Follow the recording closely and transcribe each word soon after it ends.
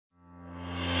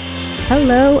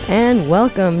Hello and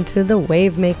welcome to the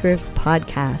Wavemakers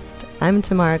podcast. I'm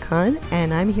Tamara Khan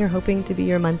and I'm here hoping to be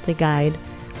your monthly guide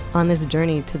on this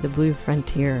journey to the Blue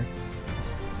Frontier.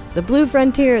 The Blue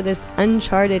Frontier, this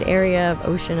uncharted area of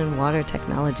ocean and water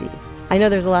technology. I know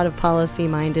there's a lot of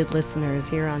policy-minded listeners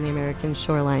here on the American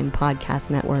Shoreline Podcast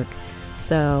Network,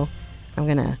 so I'm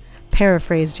going to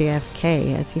paraphrase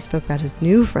JFK as he spoke about his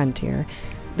new frontier.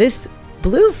 This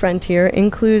Blue Frontier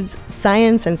includes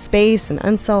science and space and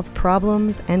unsolved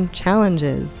problems and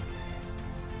challenges.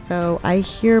 So I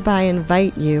hereby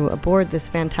invite you aboard this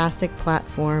fantastic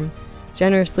platform,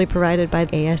 generously provided by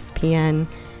ASPN,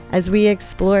 as we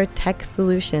explore tech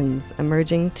solutions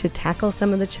emerging to tackle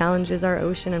some of the challenges our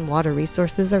ocean and water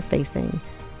resources are facing,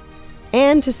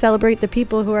 and to celebrate the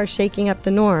people who are shaking up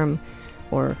the norm,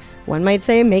 or one might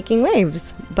say making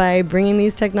waves, by bringing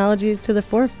these technologies to the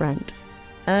forefront.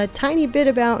 A tiny bit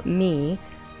about me.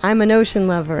 I'm an ocean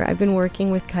lover. I've been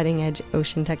working with cutting-edge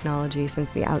ocean technology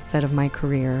since the outset of my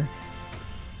career.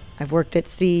 I've worked at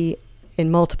sea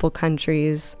in multiple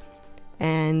countries,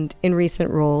 and in recent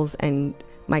roles and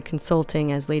my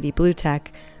consulting as Lady Blue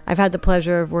Tech, I've had the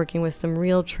pleasure of working with some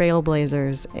real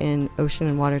trailblazers in ocean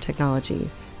and water technology,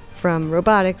 from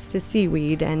robotics to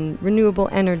seaweed and renewable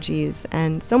energies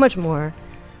and so much more.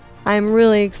 I'm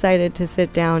really excited to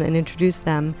sit down and introduce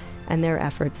them and their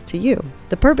efforts to you.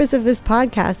 The purpose of this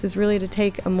podcast is really to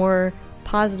take a more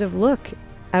positive look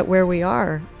at where we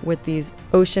are with these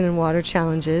ocean and water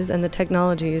challenges and the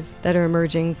technologies that are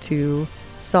emerging to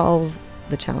solve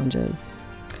the challenges.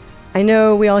 I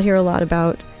know we all hear a lot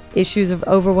about issues of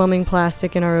overwhelming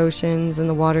plastic in our oceans and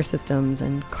the water systems,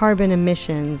 and carbon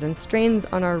emissions and strains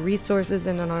on our resources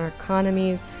and on our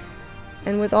economies.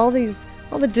 And with all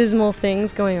the dismal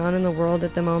things going on in the world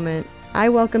at the moment, I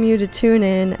welcome you to tune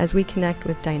in as we connect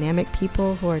with dynamic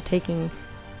people who are taking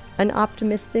an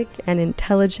optimistic and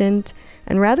intelligent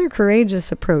and rather courageous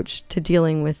approach to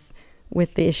dealing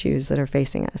with the issues that are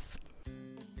facing us.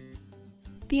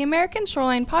 The American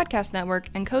Shoreline Podcast Network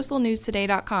and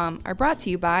CoastalNewsToday.com are brought to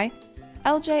you by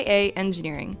LJA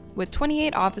Engineering. With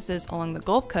 28 offices along the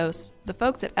Gulf Coast, the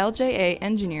folks at LJA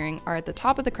Engineering are at the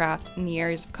top of the craft in the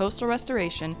areas of coastal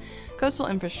restoration, coastal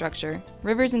infrastructure,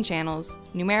 rivers and channels,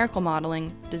 numerical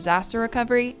modeling, disaster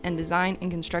recovery, and design and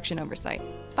construction oversight.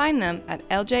 Find them at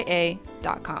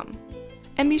lja.com.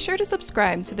 And be sure to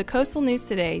subscribe to the Coastal News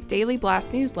Today Daily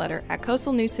Blast newsletter at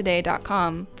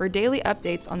coastalnewstoday.com for daily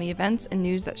updates on the events and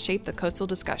news that shape the coastal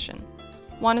discussion.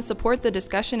 Want to support the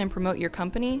discussion and promote your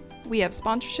company? We have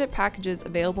sponsorship packages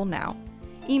available now.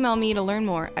 Email me to learn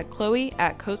more at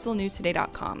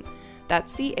chloe@coastalnewstoday.com.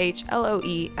 That's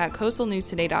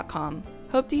CHLOE@coastalnewstoday.com.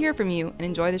 Hope to hear from you and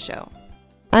enjoy the show.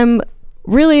 I'm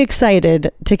really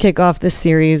excited to kick off this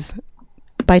series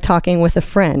by talking with a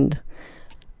friend,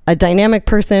 a dynamic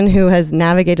person who has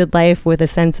navigated life with a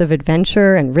sense of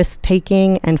adventure and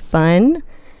risk-taking and fun,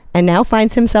 and now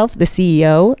finds himself the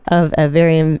CEO of a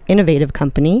very innovative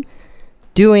company,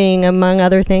 doing, among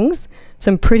other things,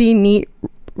 some pretty neat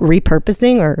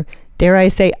repurposing, or dare I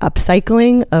say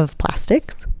upcycling, of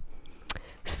plastics.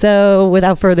 So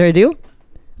without further ado,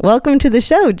 welcome to the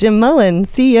show, Jim Mullen,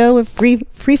 CEO of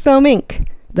Freefoam Inc.,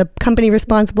 the company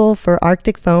responsible for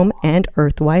Arctic foam and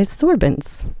Earthwise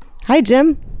sorbents. Hi,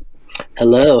 Jim.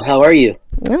 Hello, how are you?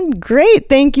 I'm great,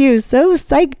 thank you. So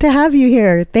psyched to have you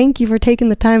here. Thank you for taking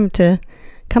the time to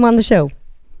come on the show.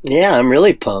 Yeah, I'm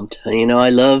really pumped. You know, I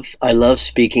love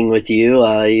speaking with you.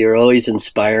 You're always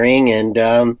inspiring, and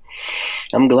I'm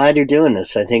glad you're doing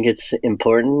this. I think it's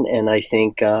important, and I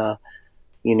think the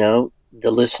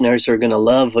listeners are going to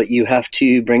love what you have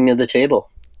to bring to the table.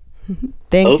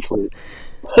 Thanks. Hopefully.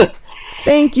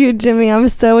 Thank you, Jimmy. I'm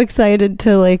so excited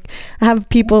to have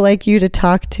people like you to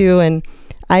talk to, and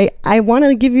I want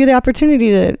to give you the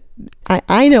opportunity to.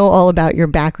 I know all about your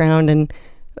background and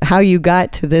how you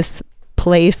got to this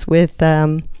place with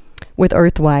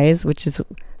Earthwise, which is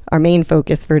our main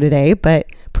focus for today. But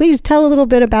please tell a little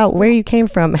bit about where you came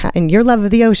from and your love of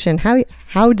the ocean. How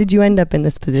did you end up in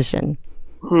this position?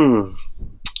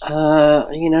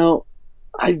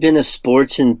 I've been a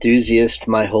sports enthusiast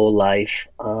my whole life.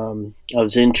 I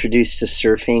was introduced to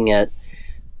surfing at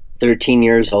 13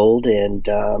 years old, and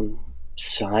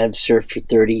so I've surfed for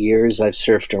 30 years. I've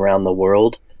surfed around the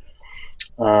world.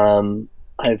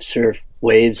 I've surfed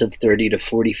waves of 30 to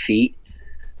 40 feet.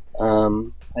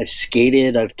 I've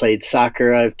skated, I've played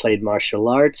soccer, I've played martial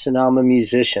arts, and I'm a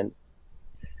musician.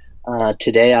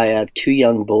 Today I have two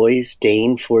young boys,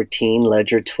 Dane, 14,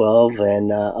 Ledger, 12,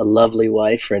 and a lovely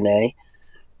wife, Renee.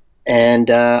 And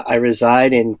I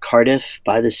reside in Cardiff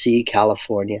by the Sea,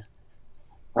 California.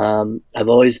 I've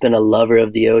always been a lover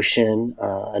of the ocean.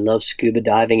 I love scuba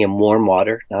diving in warm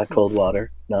water, not cold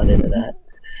water, not into that.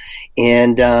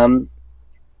 And,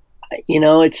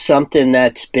 it's something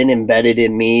that's been embedded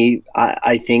in me,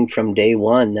 I think, from day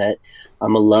one, that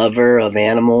I'm a lover of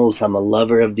animals. I'm a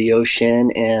lover of the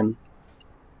ocean. And,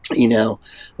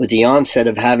 with the onset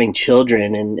of having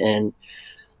children and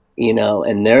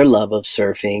their love of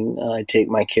surfing, I take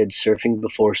my kids surfing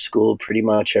before school pretty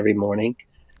much every morning.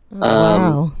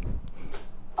 Wow.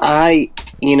 I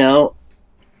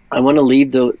want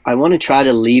to try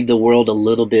to leave the world a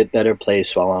little bit better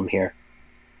place while I'm here.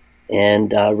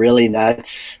 And really,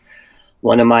 that's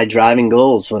one of my driving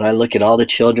goals. When I look at all the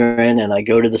children and I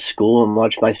go to the school and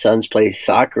watch my sons play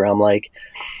soccer, I'm like,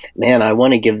 man, I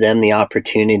want to give them the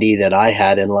opportunity that I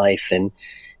had in life. And,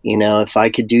 if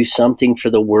I could do something for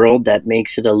the world that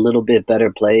makes it a little bit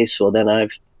better place, well, then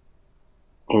I've,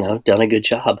 done a good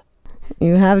job.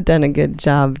 You have done a good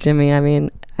job, Jimmy. I mean,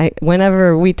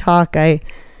 whenever we talk, I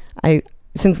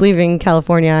since leaving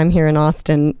California, I'm here in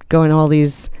Austin going to all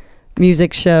these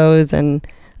music shows, and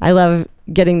I love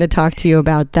getting to talk to you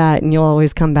about that, and you'll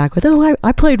always come back with,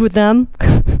 I played with them.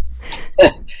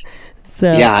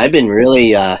 So yeah, I've been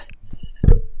really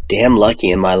damn lucky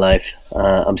in my life.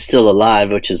 I'm still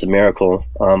alive, which is a miracle.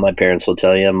 My parents will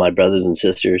tell you, my brothers and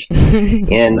sisters.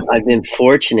 And I've been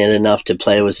fortunate enough to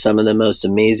play with some of the most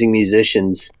amazing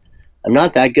musicians. I'm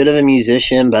not that good of a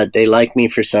musician, but they like me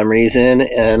for some reason.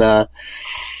 And I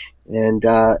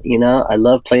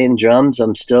love playing drums.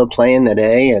 I'm still playing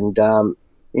today. And,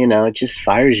 it just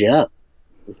fires you up.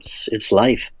 It's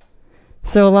life.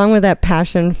 So along with that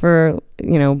passion for,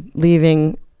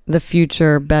 leaving the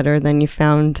future better than you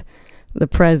found the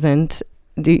present,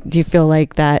 do you feel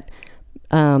like that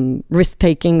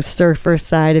risk-taking surfer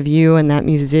side of you and that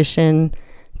musician,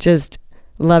 just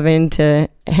loving to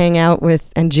hang out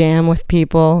with and jam with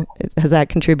people, has that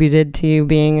contributed to you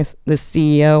being the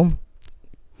CEO?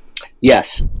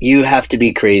 Yes, you have to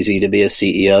be crazy to be a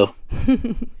CEO.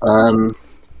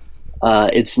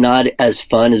 It's not as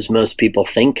fun as most people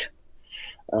think.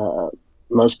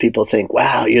 Most people think,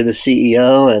 wow, you're the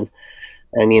CEO, and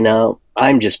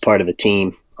I'm just part of a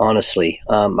team, honestly.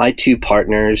 My two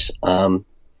partners,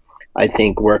 I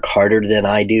think, work harder than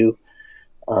I do.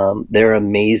 They're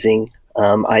amazing.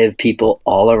 I have people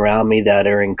all around me that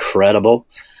are incredible.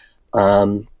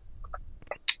 I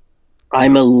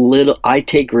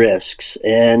take risks,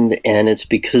 and it's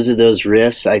because of those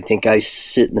risks, I think I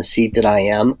sit in the seat that I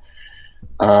am.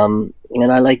 And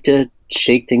I like to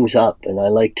shake things up, and I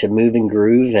like to move and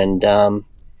groove. And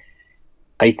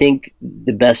I think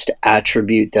the best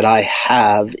attribute that I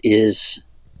have is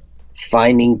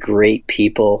finding great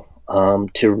people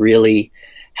to really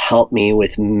help me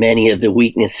with many of the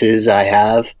weaknesses I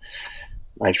have.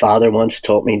 My father once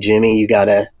told me, Jimmy, you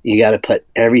gotta put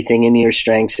everything into your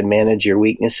strengths and manage your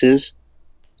weaknesses.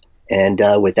 And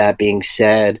with that being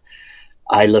said,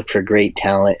 I look for great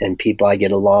talent and people I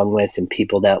get along with, and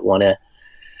people that want to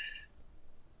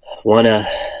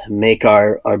make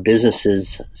our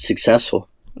businesses successful.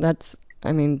 That's,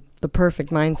 the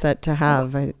perfect mindset to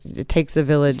have. It takes a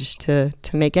village to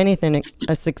make anything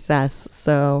a success.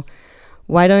 So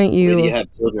why don't you... Where do you have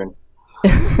children?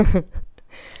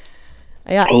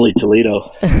 Yeah. Holy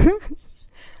Toledo.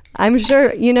 I'm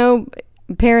sure,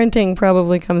 parenting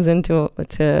probably comes into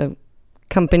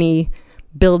company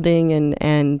building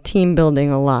and team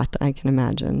building a lot, I can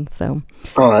imagine. So.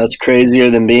 Oh, that's crazier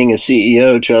than being a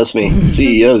CEO, trust me.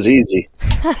 CEO's easy.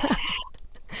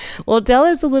 Well, tell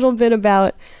us a little bit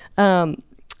about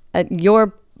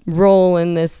your role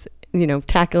in this,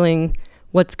 tackling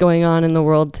what's going on in the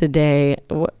world today.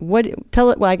 Well,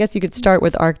 I guess you could start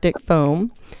with Arctic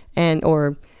Foam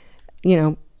or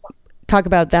talk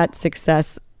about that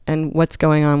success and what's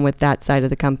going on with that side of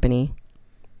the company.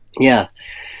 Yeah.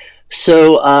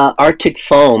 So Arctic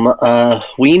Foam,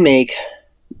 we make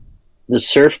the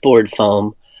surfboard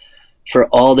foam for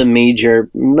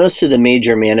most of the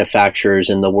major manufacturers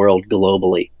in the world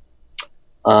globally.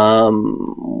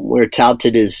 We're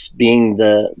touted as being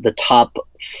the top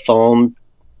foam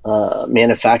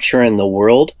manufacturer in the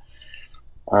world.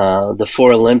 The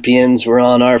 4 Olympians were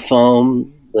on our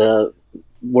foam. The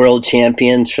world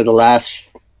champions for the last,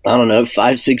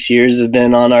 5-6 years have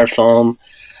been on our foam.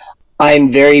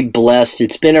 I'm very blessed.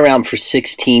 It's been around for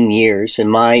 16 years, and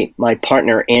my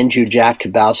partner, Andrew Jack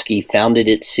Kabowski, founded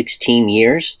it 16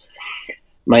 years.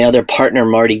 My other partner,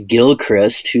 Marty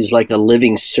Gilchrist, who's like a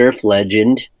living surf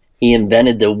legend, he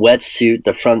invented the wetsuit,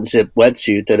 the front zip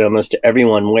wetsuit that almost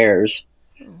everyone wears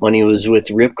when he was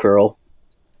with Rip Curl.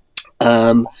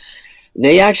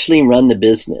 They actually run the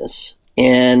business,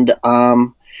 and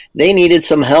they needed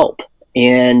some help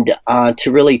and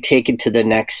to really take it to the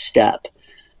next step.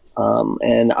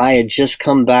 And I had just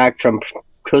come back from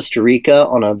Costa Rica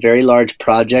on a very large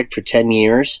project for 10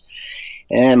 years.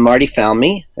 And Marty found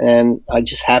me, and I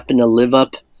just happened to live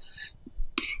up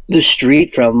the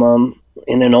street from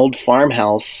in an old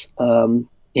farmhouse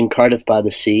in Cardiff by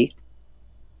the Sea,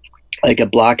 like a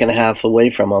block and a half away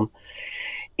from him.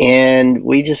 And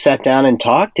we just sat down and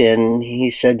talked, and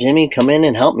he said, Jimmy, come in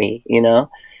and help me, you know.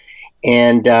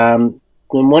 And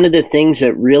one of the things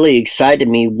that really excited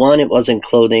me, one, it wasn't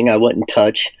clothing I wouldn't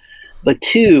touch, but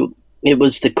two, it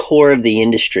was the core of the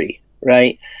industry,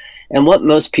 right? And what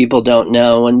most people don't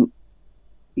know, when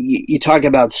you talk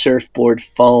about surfboard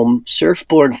foam is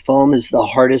the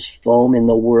hardest foam in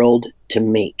the world to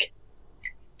make.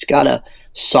 It's got a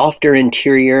softer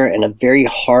interior and a very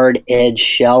hard edge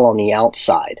shell on the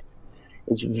outside.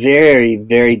 It's very,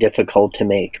 very difficult to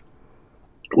make.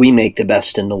 We make the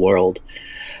best in the world.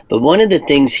 But one of the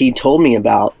things he told me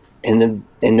about in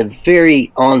the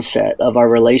very onset of our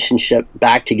relationship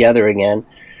back together again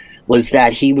was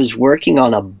that he was working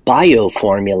on a bio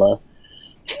formula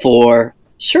for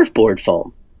surfboard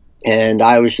foam. And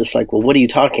I was just like, well, what are you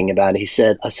talking about? He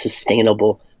said, a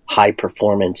sustainable high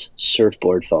performance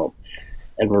surfboard foam.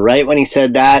 And right when he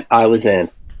said that, I was in.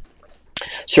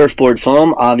 Surfboard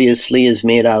foam obviously is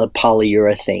made out of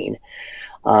polyurethane.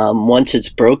 Once it's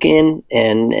broken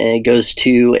and it goes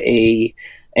to any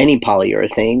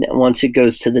polyurethane, once it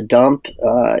goes to the dump,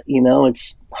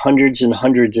 it's hundreds and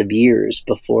hundreds of years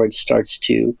before it starts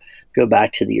to go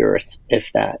back to the earth,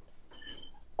 if that.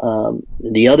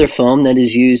 The other foam that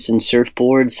is used in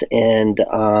surfboards and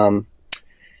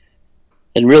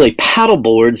really paddle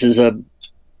boards is a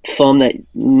foam that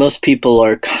most people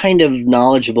are kind of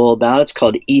knowledgeable about. It's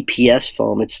called EPS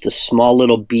foam. It's the small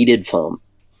little beaded foam.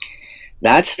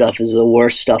 That stuff is the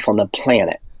worst stuff on the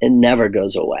planet. It never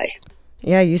goes away.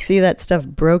 Yeah, you see that stuff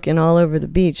broken all over the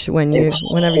beach whenever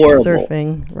you're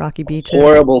surfing rocky beaches.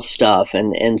 Horrible stuff.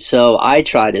 And so I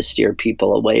try to steer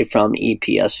people away from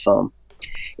EPS foam.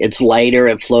 It's lighter,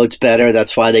 it floats better.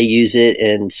 That's why they use it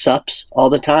in SUPs all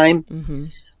the time.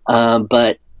 Mm-hmm.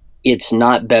 But it's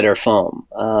not better foam.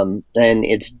 And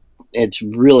it's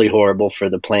really horrible for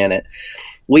the planet.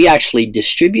 We actually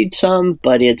distribute some,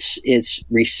 but it's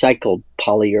recycled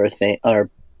polyurethane or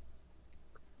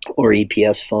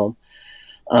EPS foam.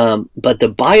 But the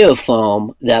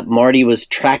biofoam that Marty was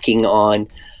tracking on,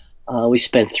 we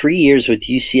spent 3 years with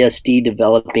UCSD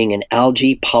developing an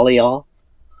algae polyol.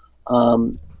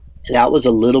 That was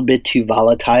a little bit too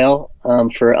volatile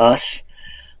for us.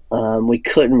 We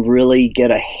couldn't really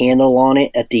get a handle on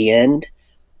it at the end.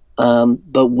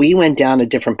 But we went down a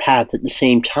different path at the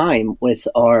same time with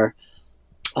our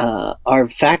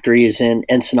factory is in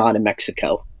Ensenada,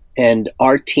 Mexico. And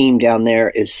our team down there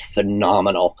is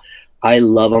phenomenal. I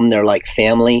love them. They're like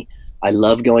family. I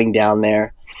love going down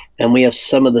there. And we have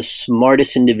some of the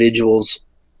smartest individuals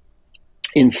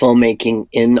in foam making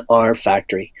in our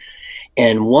factory.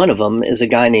 And one of them is a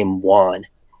guy named Juan.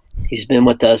 He's been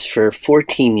with us for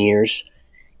 14 years.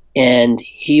 And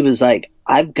he was like,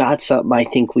 I've got something I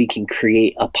think we can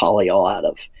create a polyol out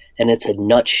of. And it's a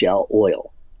nutshell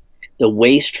oil. The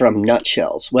waste from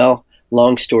nutshells. Well,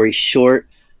 long story short,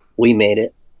 we made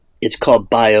it. It's called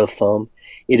biofoam.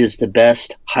 It is the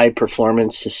best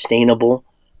high-performance, sustainable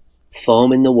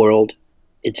foam in the world.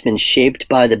 It's been shaped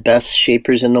by the best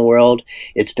shapers in the world.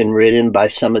 It's been ridden by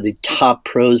some of the top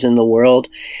pros in the world,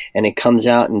 and it comes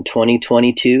out in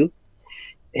 2022.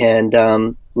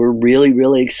 And we're really,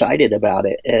 really excited about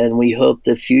it, and we hope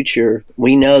the future.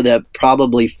 We know that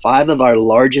probably 5 of our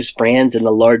largest brands and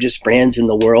the largest brands in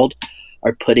the world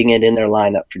are putting it in their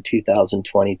lineup for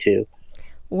 2022.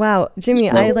 Wow, Jimmy,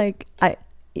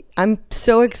 I'm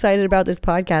so excited about this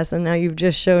podcast, and now you've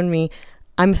just shown me.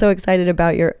 I'm so excited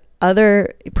about your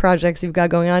other projects you've got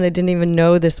going on. I didn't even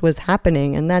know this was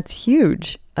happening, and that's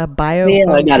huge. A bio.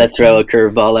 Yeah, I gotta throw a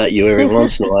curveball at you every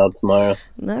once in a while tomorrow.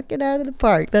 Knock it out of the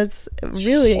park. That's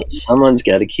really. Someone's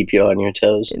got to keep you on your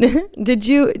toes. Did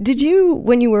you,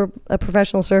 when you were a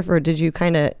professional surfer, did you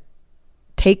kind of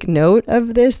take note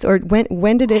of this, or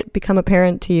when did it become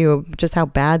apparent to you just how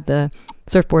bad the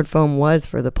surfboard foam was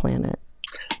for the planet?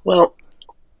 Well,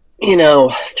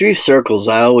 through circles,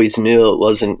 I always knew it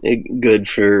wasn't good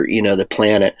for, the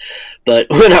planet. But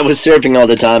when I was surfing all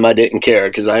the time, I didn't care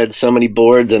because I had so many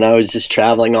boards and I was just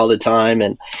traveling all the time.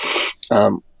 And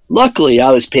luckily, I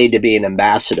was paid to be an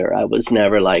ambassador. I was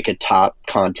never like a top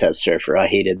contest surfer. I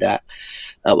hated that.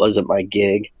 That wasn't my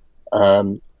gig.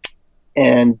 But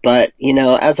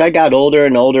as I got older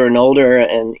and older and older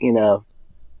and,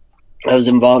 I was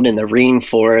involved in the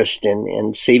rainforest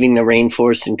and saving the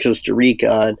rainforest in Costa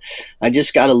Rica. And I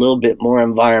just got a little bit more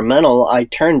environmental. I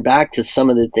turned back to some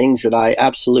of the things that I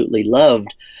absolutely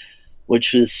loved,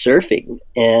 which was surfing.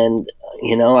 And,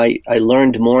 I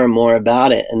learned more and more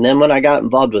about it. And then when I got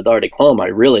involved with Arctic Foam, I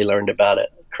really learned about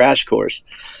it. Crash course.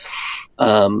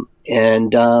 I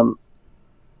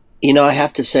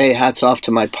have to say hats off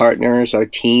to my partners, our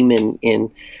team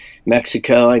in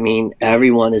Mexico. I mean,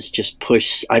 everyone is just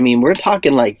pushed. I mean, we're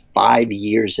talking like 5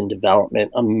 years in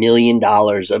development, $1 million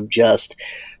of just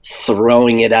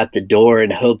throwing it at the door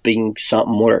and hoping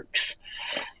something works.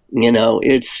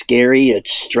 It's scary.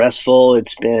 It's stressful.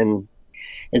 It's been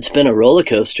a roller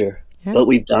coaster, but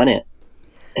we've done it.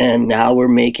 And now we're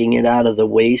making it out of the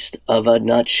waste of a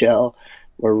nutshell.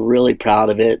 We're really proud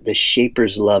of it. The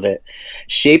shapers love it.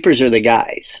 Shapers are the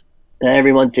guys.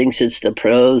 Everyone thinks it's the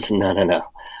pros. No.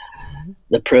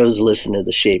 The pros listen to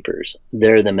the shapers.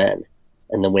 They're the men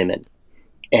and the women.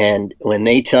 And when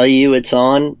they tell you it's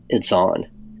on, it's on.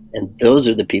 And those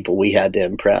are the people we had to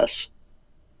impress.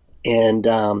 And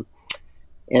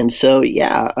so,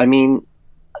 yeah, I mean,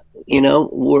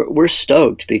 we're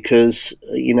stoked because,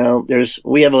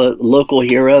 we have a local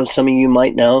hero. Some of you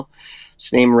might know.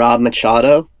 His name Rob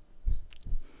Machado.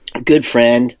 A good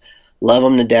friend. Love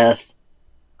him to death.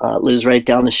 Lives right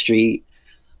down the street.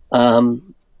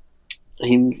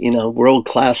 He,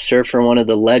 world-class surfer, one of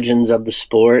the legends of the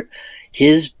sport.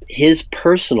 His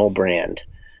personal brand,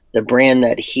 the brand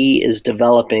that he is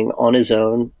developing on his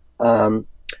own,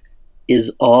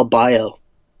 is all bio.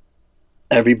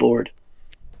 Every board.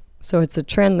 So it's a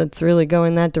trend that's really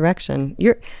going that direction.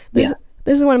 This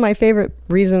is one of my favorite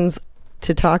reasons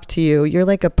to talk to you. You're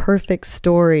like a perfect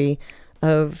story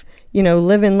of,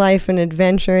 living life and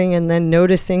adventuring and then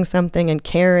noticing something and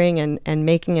caring and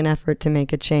making an effort to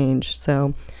make a change.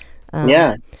 So,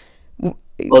 well,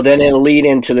 then it'll lead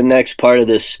into the next part of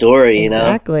this story,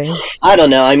 Exactly. I don't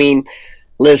know. I mean,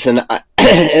 listen,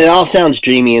 it all sounds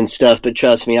dreamy and stuff, but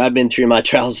trust me, I've been through my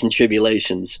trials and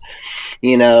tribulations.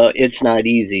 It's not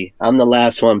easy. I'm the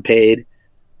last one paid,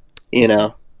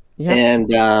 Yep.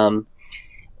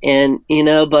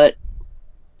 But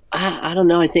I don't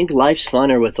know. I think life's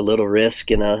funner with a little risk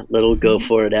and a little go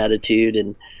for it attitude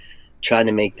and trying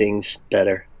to make things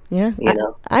better. Yeah.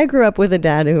 I grew up with a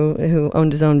dad who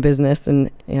owned his own business, and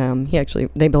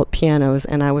they built pianos,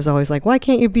 and I was always like, why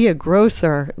can't you be a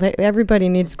grocer? Everybody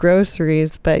needs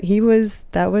groceries. But he was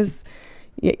the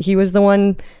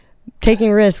one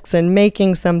taking risks and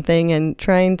making something and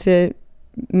trying to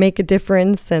make a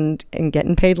difference and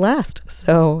getting paid last.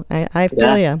 So I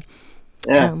feel you.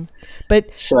 Yeah. But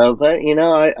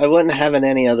I wouldn't have it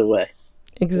any other way.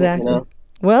 Exactly.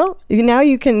 Well, now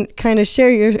you can kind of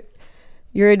share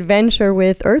your adventure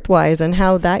with Earthwise and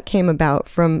how that came about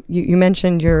from, you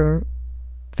mentioned your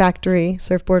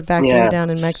surfboard factory down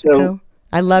in Mexico. So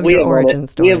I love your origin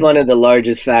story. We have one of the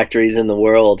largest factories in the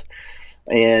world.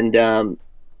 And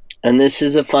this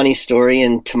is a funny story,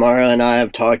 and Tamara and I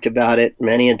have talked about it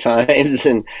many a times.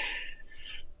 And,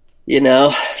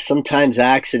 sometimes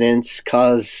accidents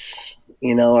cause,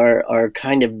 are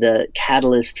kind of the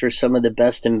catalyst for some of the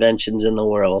best inventions in the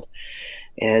world.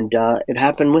 And it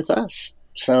happened with us.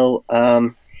 So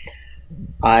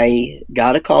I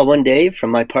got a call one day from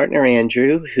my partner,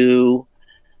 Andrew, who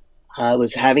had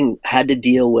to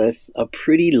deal with a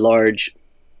pretty large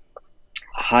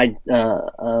high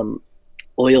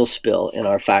oil spill in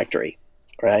our factory,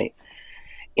 right?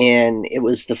 And it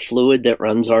was the fluid that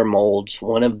runs our molds.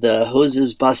 One of the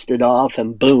hoses busted off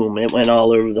and boom, it went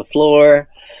all over the floor.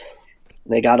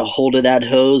 They got a hold of that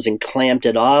hose and clamped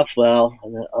it off. Well,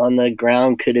 on the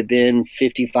ground could have been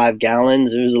 55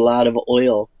 gallons. There was a lot of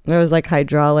oil. There was like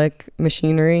hydraulic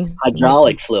machinery.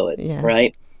 Hydraulic fluid,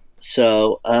 right?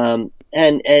 So, and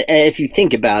if you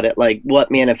think about it, like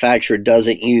what manufacturer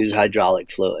doesn't use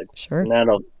hydraulic fluid? Sure.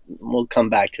 And we'll come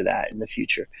back to that in the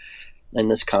future in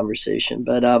this conversation.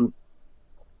 But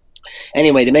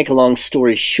anyway, to make a long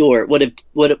story short, would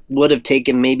have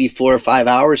taken maybe 4 or 5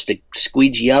 hours to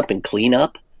squeegee up and clean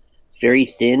up. It's very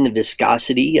thin, the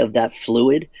viscosity of that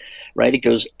fluid, right? It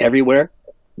goes everywhere.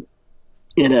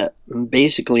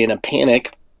 Basically in a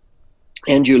panic,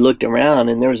 Andrew looked around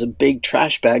and there was a big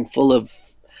trash bag full of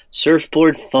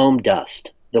surfboard foam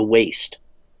dust, the waste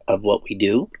of what we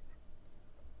do.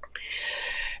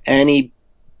 And he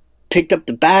picked up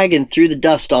the bag and threw the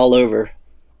dust all over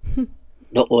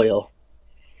the oil.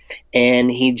 And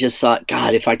he just thought,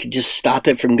 God, if I could just stop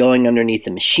it from going underneath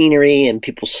the machinery and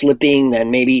people slipping,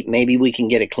 then maybe we can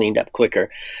get it cleaned up quicker.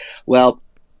 Well,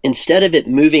 instead of it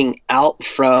moving out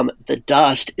from the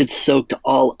dust, it soaked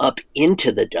all up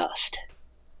into the dust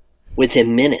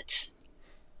within minutes.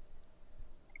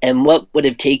 And what would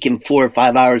have taken 4 or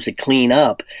 5 hours to clean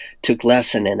up took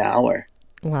less than an hour.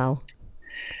 Wow.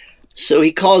 So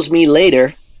he calls me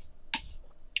later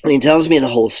and he tells me the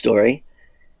whole story.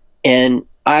 And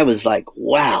I was like,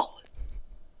 wow.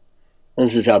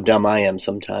 This is how dumb I am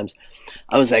sometimes.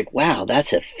 I was like, wow,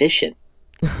 that's efficient.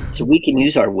 So we can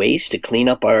use our waste to clean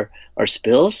up our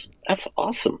spills? That's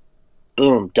awesome.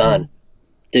 Boom, done.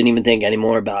 Didn't even think any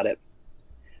more about it.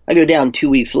 I go down 2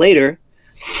 weeks later.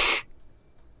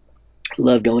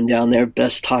 Love going down there.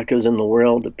 Best tacos in the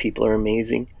world. The people are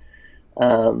amazing.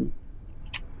 And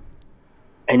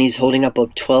he's holding up a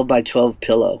 12 by 12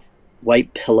 pillow,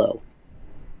 white pillow.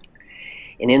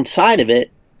 And inside of it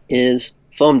is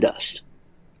foam dust.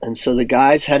 And so the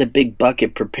guys had a big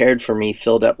bucket prepared for me,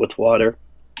 filled up with water.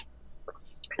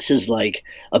 This is like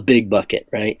a big bucket,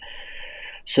 right?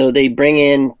 So they bring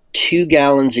in 2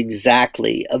 gallons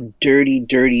exactly of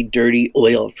dirty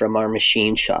oil from our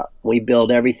machine shop. We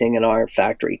build everything in our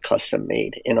factory, custom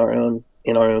made in our own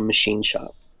machine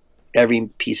shop. Every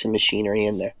piece of machinery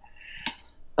in there.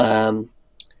 And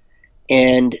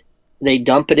they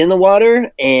dump it in the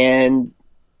water, and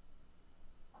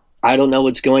I don't know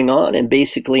what's going on. And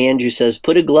basically Andrew says,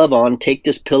 put a glove on, take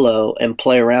this pillow, and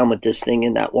play around with this thing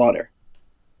in that water.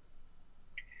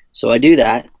 So I do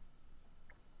that.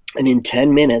 And in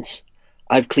 10 minutes,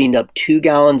 I've cleaned up 2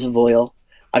 gallons of oil.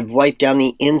 I've wiped down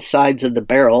the insides of the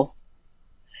barrel.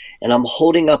 And I'm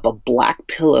holding up a black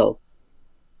pillow.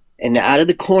 And out of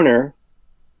the corner,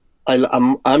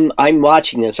 I'm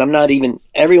watching this. I'm not even,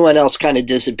 everyone else kind of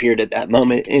disappeared at that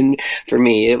moment. And for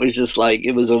me, it was just like,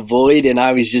 it was a void and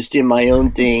I was just in my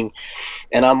own thing.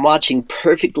 And I'm watching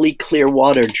perfectly clear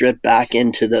water drip back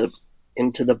into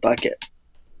the bucket.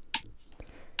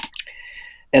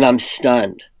 And I'm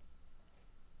stunned.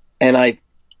 And I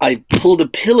pull the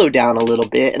pillow down a little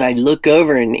bit and I look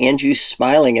over and Andrew's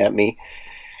smiling at me.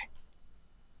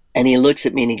 And he looks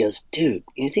at me and he goes, dude,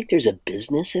 you think there's a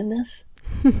business in this?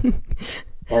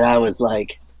 And I was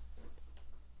like,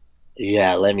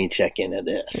 yeah, let me check into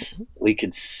this. We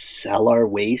could sell our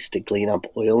waste to clean up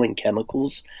oil and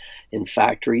chemicals in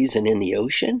factories and in the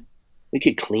ocean. We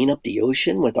could clean up the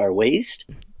ocean with our waste.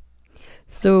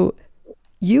 So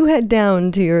you head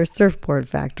down to your surfboard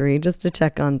factory just to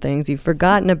check on things. You've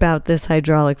forgotten about this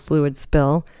hydraulic fluid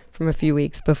spill from a few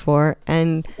weeks before.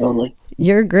 And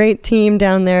your great team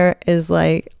down there is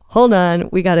like, hold on,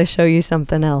 we got to show you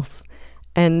something else.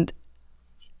 And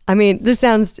I mean, this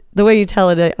sounds, the way you tell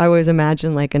it, I always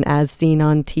imagine like an as seen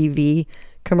on TV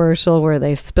commercial where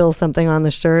they spill something on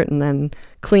the shirt and then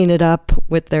clean it up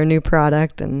with their new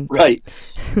product. And right.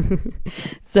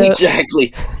 So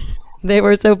exactly. They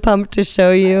were so pumped to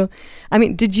show you. I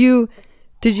mean, did you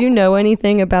know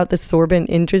anything about the sorbent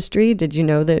industry? Did you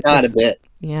know that? Not a bit.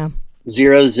 Yeah.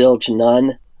 Zero, zilch,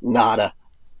 none, nada.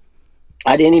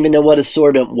 I didn't even know what a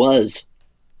sorbent was.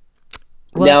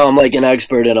 Well, now I'm like an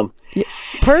expert in them. Yeah,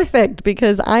 perfect,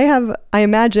 because I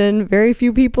imagine very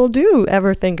few people do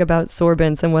ever think about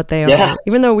sorbents and what they are,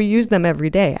 even though we use them every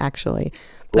day, actually.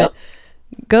 But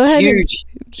go ahead.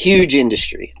 Huge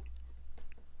industry.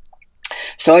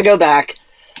 So I go back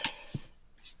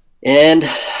and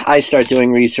I start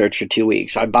doing research for 2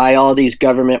 weeks. I buy all these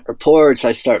government reports.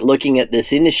 I start looking at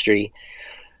this industry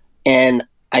and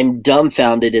I'm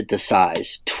dumbfounded at the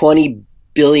size. $20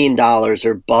 billion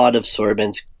are bought of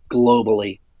sorbents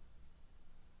globally.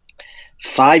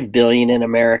 $5 billion in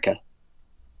America.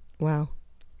 Wow.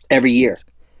 Every year.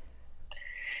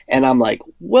 And I'm like,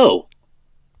 whoa.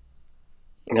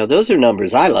 You know, those are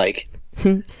numbers I like.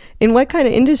 In what kind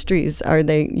of industries are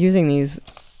they using these?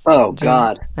 Oh,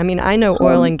 God. I mean, I know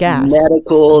oil and gas.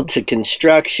 Medical to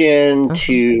construction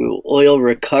to oil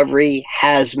recovery,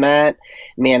 hazmat,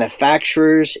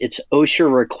 manufacturers. It's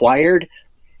OSHA required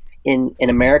in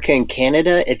America and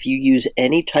Canada. If you use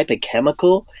any type of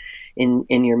chemical in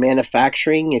your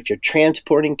manufacturing, if you're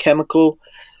transporting chemical,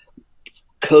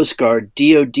 Coast Guard,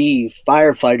 DOD,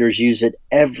 firefighters use it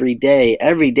every day.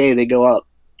 Every day they go out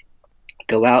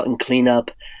and clean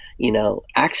up,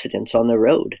 accidents on the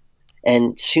road.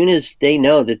 And soon as they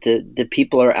know that the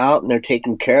people are out and they're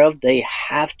taken care of, they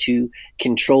have to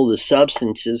control the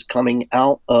substances coming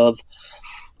out of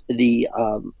the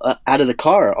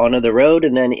car onto the road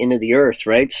and then into the earth,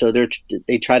 right? So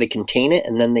they try to contain it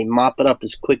and then they mop it up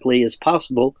as quickly as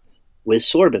possible with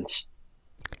sorbents.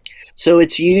 So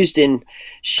it's used in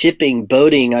shipping,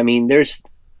 boating. I mean, there's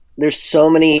so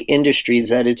many industries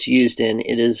that it's used in.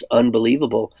 It is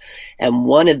unbelievable. And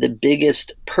one of the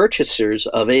biggest purchasers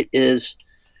of it is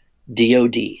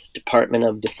DOD, Department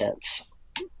of Defense.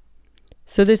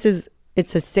 So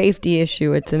it's a safety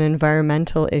issue. It's an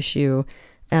environmental issue.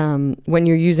 when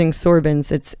you're using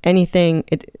sorbents, it's anything.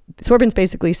 Sorbents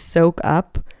basically soak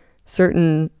up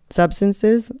certain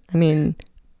substances. I mean,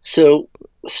 so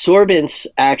sorbents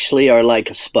actually are like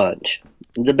a sponge.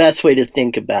 The best way to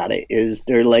think about it is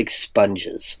they're like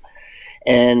sponges,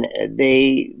 and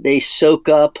they soak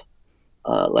up.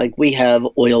 Like we have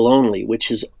oil only,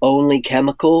 which is only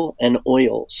chemical and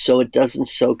oil, so it doesn't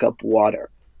soak up water,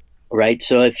 right?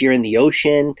 So if you're in the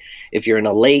ocean, if you're in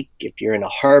a lake, if you're in a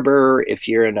harbor, if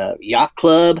you're in a yacht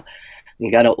club,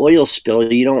 you got an oil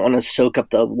spill, you don't want to soak up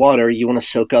the water, you want to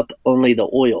soak up only the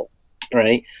oil,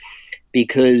 right?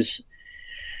 Because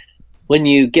when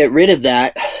you get rid of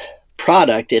that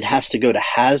product, it has to go to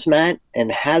hazmat,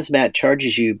 and hazmat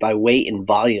charges you by weight and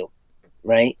volume,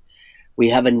 right? We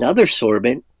have another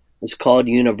sorbent. It's called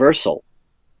universal,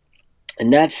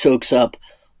 and that soaks up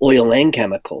oil and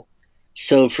chemical.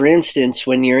 So, for instance,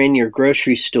 when you're in your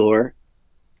grocery store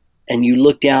and you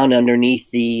look down underneath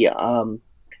the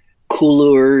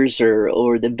coolers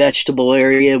or the vegetable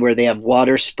area where they have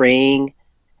water spraying,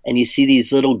 and you see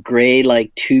these little gray,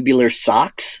 like tubular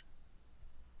socks,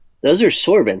 those are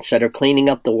sorbents that are cleaning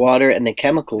up the water and the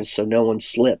chemicals so no one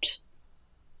slips.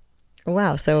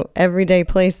 Wow. So everyday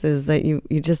places that you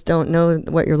just don't know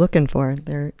what you're looking for.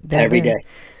 They're every there.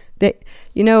 day.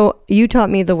 You taught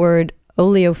me the word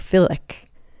oleophilic.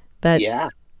 That's, yeah.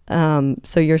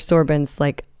 So your sorbents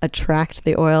like attract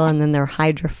the oil, and then they're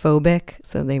hydrophobic,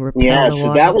 so they repel Yeah, the so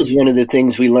water. that was one of the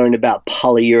things we learned about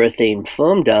polyurethane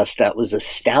foam dust that was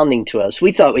astounding to us.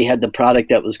 We thought we had the product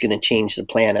that was going to change the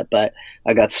planet, but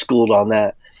I got schooled on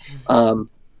that.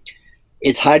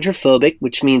 It's hydrophobic,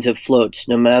 which means it floats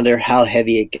no matter how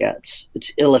heavy it gets.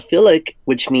 It's iliphilic,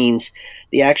 which means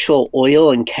the actual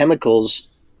oil and chemicals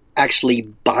actually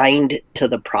bind to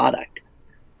the product.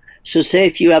 So say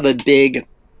if you have a big,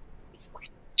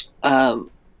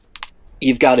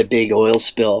 you've got a big oil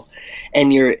spill,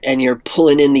 and you're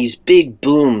pulling in these big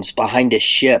booms behind a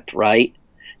ship, right?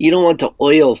 You don't want the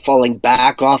oil falling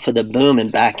back off of the boom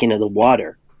and back into the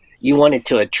water. You want it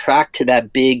to attract to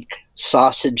that big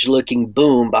sausage-looking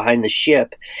boom behind the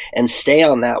ship and stay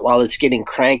on that while it's getting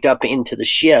cranked up into the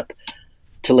ship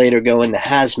to later go into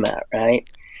hazmat, right?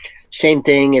 Same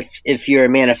thing if you're a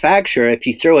manufacturer, if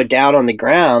you throw it down on the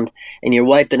ground and you're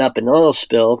wiping up an oil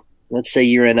spill, let's say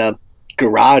you're in a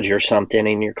garage or something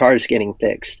and your car's getting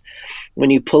fixed. When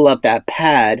you pull up that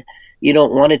pad, you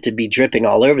don't want it to be dripping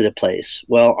all over the place.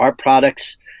 Well, our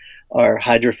products are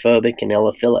hydrophobic and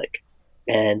iliphilic,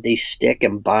 and they stick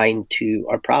and bind to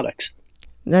our products.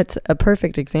 That's a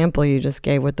perfect example you just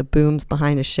gave with the booms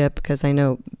behind a ship, because I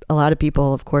know a lot of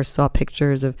people, of course, saw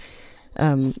pictures of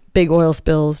big oil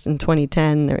spills in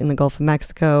 2010. They're in the Gulf of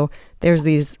Mexico. There's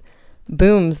these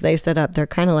booms they set up. They're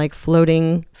kind of like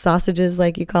floating sausages,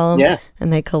 like you call them. Yeah.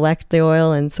 And they collect the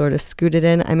oil and sort of scoot it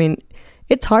in. I mean,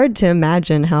 it's hard to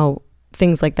imagine how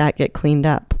things like that get cleaned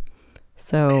up.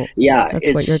 So yeah,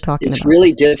 that's what you're talking about. It's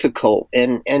really difficult.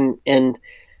 And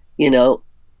you know,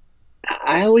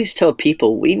 I always tell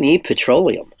people we need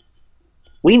petroleum.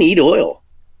 We need oil.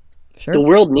 Sure. The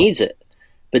world needs it.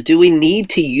 But do we need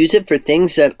to use it for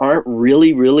things that aren't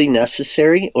really, really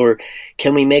necessary? Or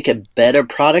can we make a better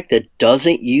product that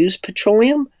doesn't use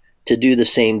petroleum to do the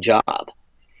same job?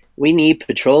 We need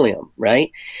petroleum,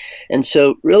 right? And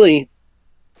so really,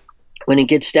 when it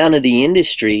gets down to the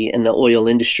industry and the oil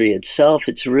industry itself,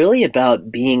 it's really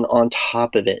about being on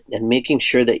top of it and making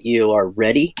sure that you are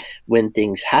ready when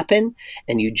things happen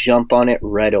and you jump on it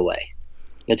right away.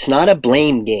 It's not a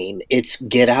blame game. It's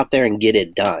get out there and get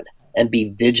it done. And be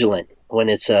vigilant when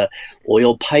it's a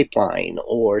oil pipeline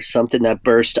or something that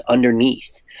burst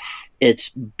underneath. It's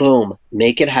boom,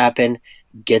 make it happen,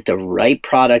 get the right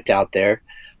product out there.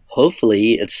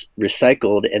 Hopefully it's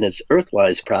recycled and it's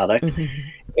Earthwise product,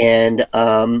 and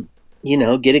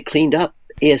get it cleaned up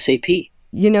ASAP.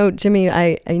 You know, Jimmy,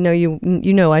 I know you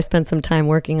know I spent some time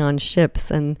working on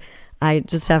ships, and I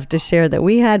just have to share that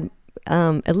we had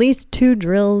at least 2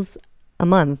 drills a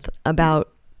month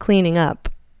about cleaning up.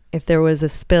 If there was a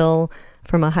spill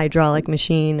from a hydraulic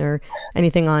machine or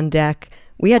anything on deck,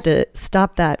 we had to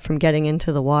stop that from getting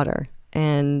into the water.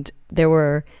 And there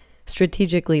were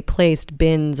strategically placed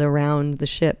bins around the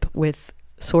ship with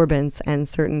sorbents and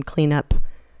certain cleanup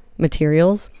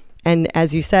materials. And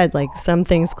as you said, like some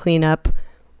things clean up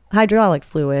hydraulic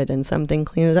fluid and something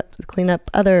clean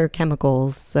up other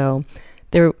chemicals. So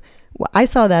I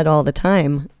saw that all the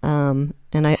time.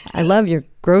 And I love your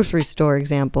grocery store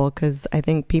example, because I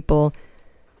think people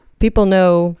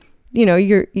know,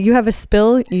 you have a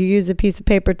spill, you use a piece of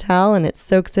paper towel and it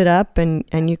soaks it up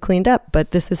and you cleaned up,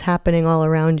 but this is happening all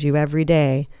around you every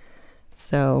day.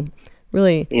 So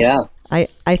really, yeah,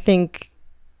 I think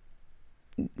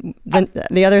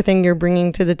the other thing you're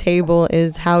bringing to the table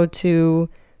is how to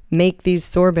make these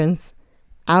sorbents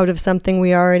out of something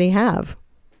we already have.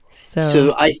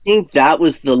 So I think that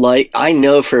was the light. I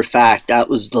know for a fact that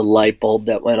was the light bulb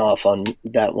that went off on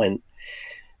that went,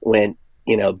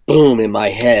 boom in my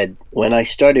head when I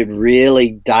started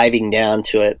really diving down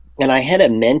to it. And I had a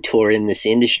mentor in this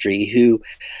industry who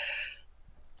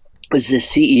was the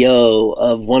CEO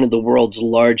of one of the world's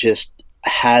largest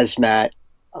hazmat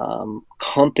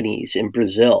companies in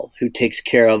Brazil, who takes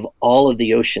care of all of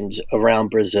the oceans around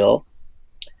Brazil.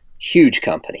 Huge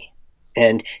company.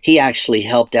 And he actually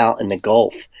helped out in the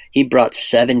Gulf. He brought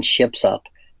 7 ships up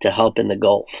to help in the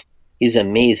Gulf. He's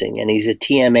amazing. And he's a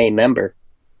TMA member.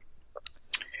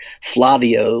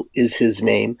 Flavio is his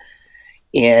name.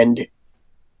 And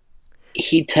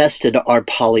he tested our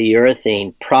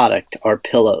polyurethane product, our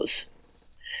pillows.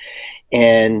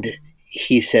 And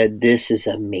he said, "This is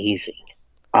amazing.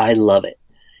 I love it."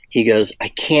 He goes, "I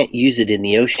can't use it in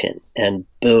the ocean." And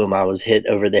boom, I was hit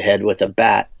over the head with a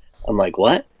bat. I'm like,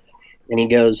 "What?" And he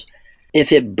goes,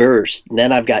 "If it bursts,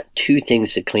 then I've got 2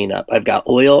 things to clean up. I've got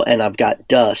oil and I've got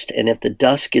dust. And if the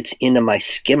dust gets into my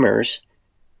skimmers,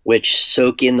 which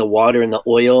soak in the water and the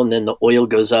oil, and then the oil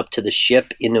goes up to the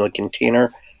ship into a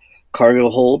container cargo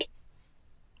hold,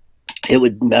 it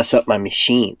would mess up my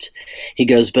machines." He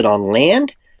goes, "But on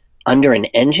land, under an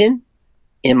engine,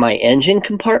 in my engine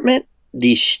compartment,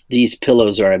 these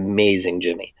pillows are amazing,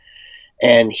 Jimmy."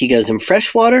 And he goes, "In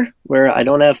freshwater, where I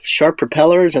don't have sharp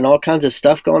propellers and all kinds of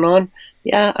stuff going on,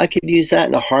 yeah, I could use that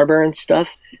in a harbor and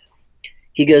stuff."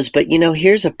 He goes, "But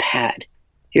here's a pad.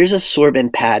 Here's a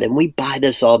sorbent pad, and we buy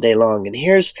this all day long. And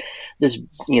here's this,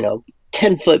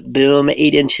 10-foot boom,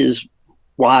 8 inches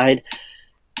wide."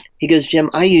 He goes,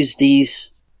 "Jim, I use these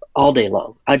all day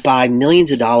long. I buy millions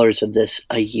of dollars of this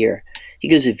a year." He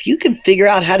goes, "If you can figure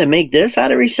out how to make this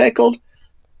out of recycled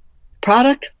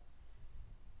product,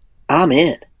 I'm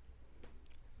in."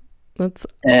 That's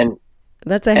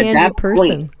a handy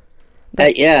person.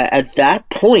 At that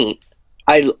point,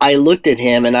 I looked at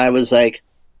him and I was like,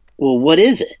 "Well, what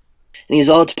is it?" And he's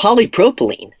all, "It's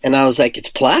polypropylene." And I was like, "It's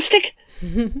plastic?"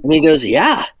 And he goes,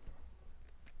 "Yeah."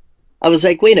 I was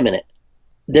like, "Wait a minute.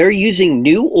 They're using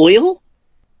new oil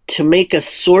to make a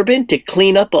sorbent to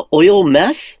clean up an oil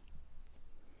mess?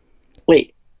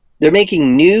 Wait, they're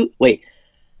making new... Wait.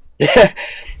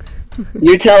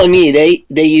 You're telling me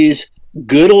they use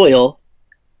good oil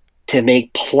to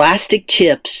make plastic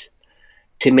chips,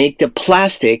 to make the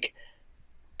plastic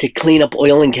to clean up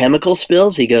oil and chemical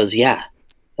spills?" He goes, "Yeah."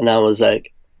 And I was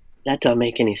like, that don't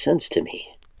make any sense to me.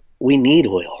 We need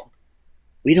oil.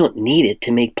 We don't need it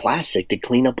to make plastic to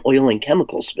clean up oil and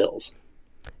chemical spills.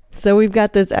 So we've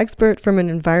got this expert from an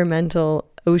environmental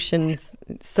ocean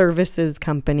services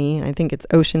company. I think it's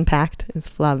Ocean Pact is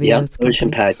Flavio's company.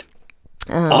 Ocean Pact.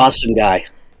 Awesome guy.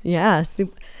 Yeah,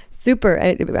 super.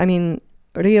 I mean,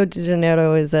 Rio de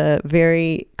Janeiro is a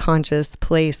very conscious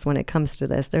place when it comes to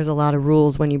this. There's a lot of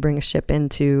rules when you bring a ship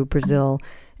into Brazil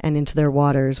and into their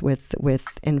waters with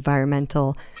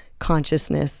environmental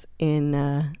consciousness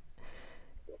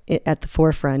at the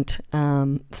forefront.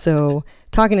 So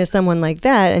talking to someone like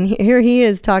that, and here he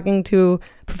is talking to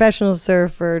a professional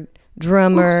surfer,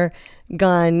 drummer,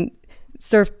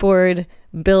 surfboard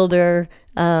builder,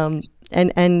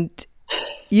 and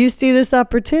you see this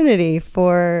opportunity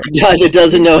for God that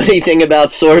doesn't know anything about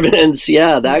sorbents.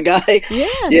 Yeah, that guy.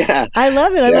 Yeah. I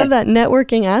love it. I love that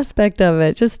networking aspect of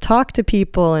it. Just talk to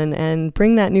people and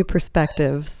bring that new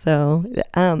perspective. So,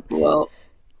 well,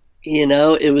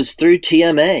 it was through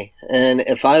TMA. And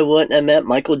if I wouldn't have met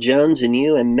Michael Jones and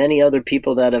you and many other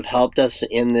people that have helped us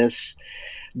in this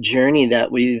journey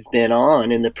that we've been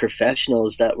on, and the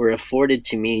professionals that were afforded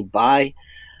to me by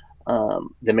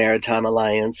the Maritime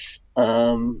Alliance,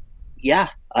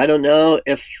 I don't know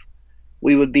if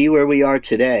we would be where we are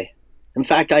today. In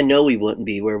fact, I know we wouldn't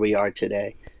be where we are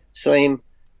today. So I'm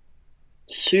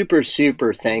super,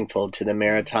 super thankful to the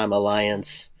Maritime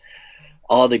Alliance,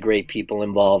 all the great people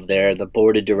involved there, the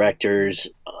board of directors,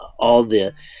 all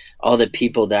the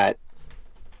people that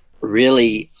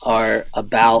really are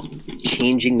about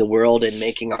changing the world and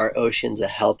making our oceans a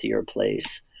healthier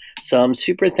place. So I'm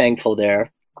super thankful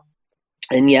there.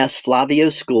 And yes, Flavio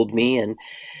schooled me,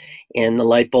 and the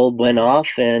light bulb went off,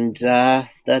 and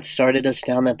that started us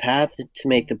down the path to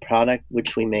make the product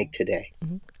which we make today.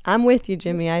 I'm with you,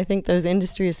 Jimmy. I think those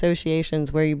industry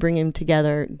associations where you bring them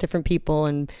together, different people,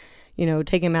 and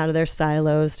take them out of their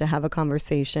silos to have a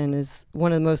conversation is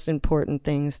one of the most important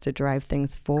things to drive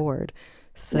things forward.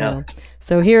 So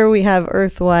here we have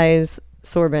Earthwise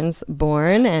sorbents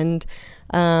born, and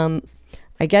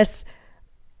I guess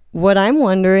what I'm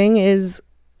wondering is,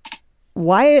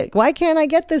 why can't I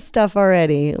get this stuff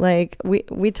already? Like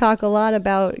we talk a lot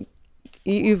about,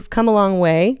 you've come a long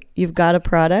way. You've got a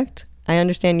product. I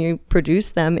understand you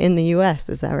produce them in the U.S.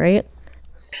 Is that right?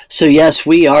 So yes,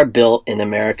 we are built in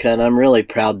America, and I'm really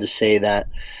proud to say that.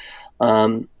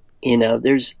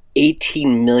 There's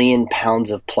 18 million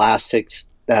pounds of plastics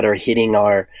that are hitting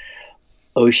our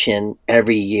ocean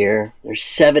every year. There's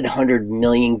 700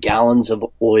 million gallons of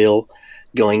oil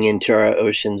going into our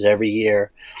oceans every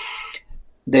year.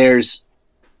 There's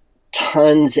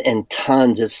tons and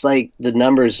tons. It's like the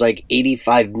number is like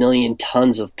 85 million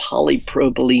tons of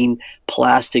polypropylene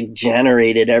plastic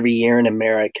generated every year in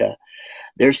America.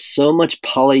 There's so much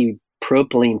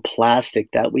polypropylene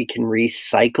plastic that we can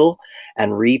recycle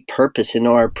and repurpose into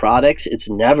our products. It's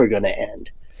never going to end.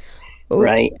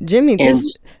 Right? Jimmy,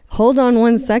 just hold on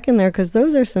 1 second there, because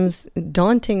those are some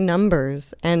daunting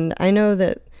numbers. And I know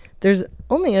that there's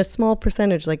only a small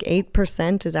percentage, like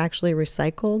 8% is actually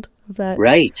recycled of that.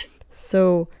 Right.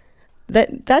 So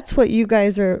that's what you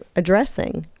guys are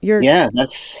addressing. You're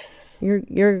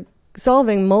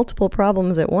solving multiple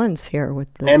problems at once here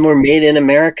with this. And we're made in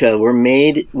America. We're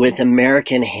made with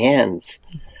American hands,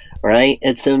 right?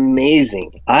 It's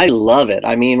amazing. I love it.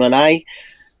 I mean,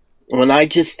 when I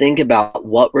just think about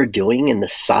what we're doing and the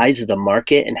size of the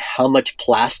market and how much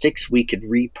plastics we could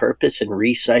repurpose and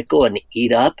recycle and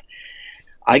eat up,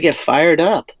 I get fired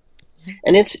up.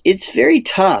 And it's very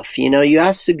tough. You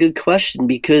asked a good question,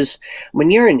 because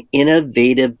when you're an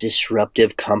innovative,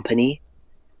 disruptive company,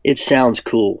 it sounds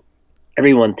cool.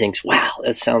 Everyone thinks, wow,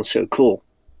 that sounds so cool.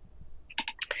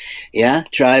 Yeah,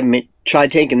 try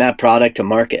taking that product to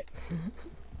market.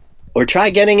 Or try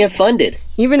getting it funded.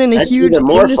 Even in a That's huge even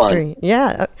more industry. Fun.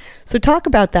 Yeah. So talk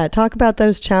about that. Talk about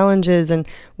those challenges and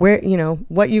where,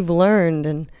 what you've learned,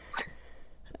 and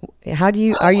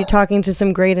are you talking to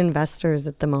some great investors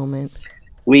at the moment?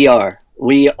 We are.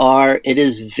 It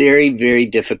is very, very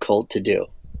difficult to do,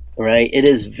 right? It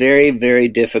is very, very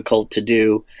difficult to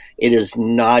do. It is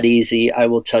not easy. I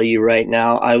will tell you right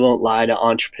now, I won't lie to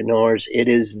entrepreneurs. It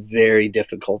is very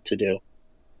difficult to do.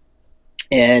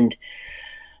 And,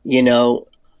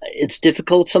 it's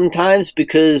difficult sometimes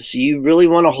because you really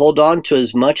want to hold on to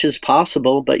as much as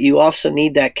possible, but you also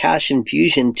need that cash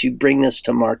infusion to bring this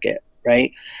to market,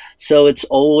 right? So it's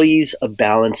always a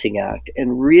balancing act.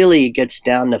 And really it gets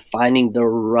down to finding the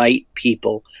right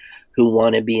people who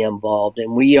want to be involved.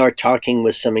 And we are talking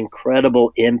with some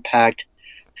incredible impact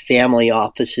family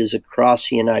offices across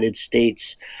the United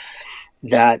States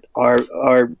that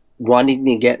are wanting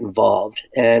to get involved.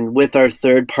 And with our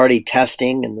third-party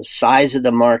testing and the size of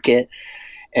the market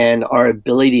and our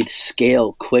ability to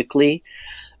scale quickly,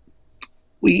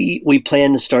 we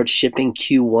plan to start shipping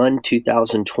Q1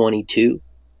 2022.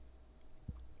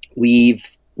 We've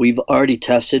already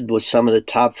tested with some of the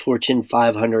top Fortune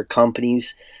 500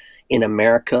 companies in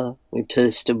America. We've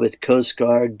tested with Coast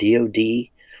Guard, DOD.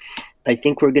 I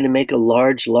think we're going to make a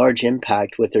large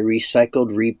impact with a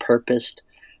recycled, repurposed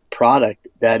product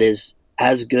that is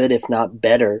as good, if not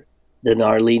better, than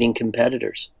our leading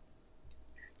competitors.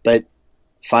 But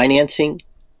financing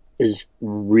is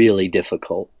really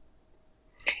difficult.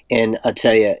 And I'll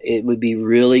tell you, it would be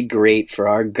really great for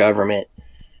our government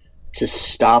to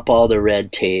stop all the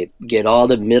red tape, get all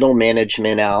the middle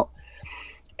management out,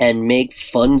 and make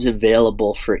funds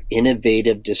available for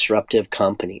innovative, disruptive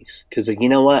companies. Because you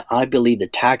know what? I believe the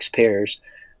taxpayers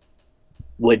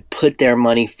would put their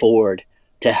money forward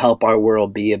to help our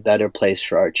world be a better place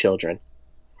for our children.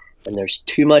 And there's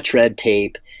too much red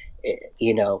tape.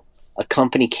 A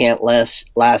company can't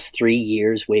last 3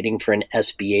 years waiting for an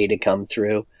SBA to come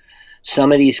through.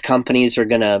 Some of these companies are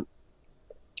going to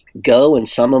go and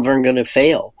some of them are going to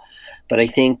fail. But I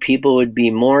think people would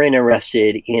be more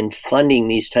interested in funding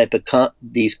these type of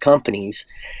these companies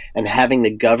and having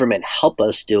the government help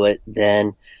us do it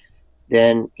than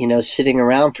sitting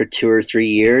around for 2 or 3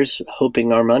 years hoping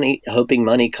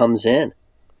money comes in.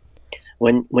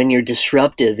 When you're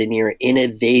disruptive and you're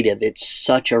innovative, it's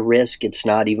such a risk. It's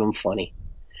not even funny.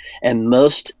 And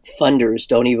most funders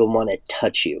don't even want to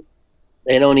touch you.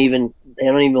 They don't even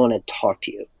want to talk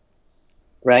to you.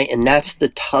 Right? And that's the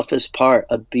toughest part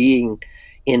of being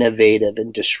innovative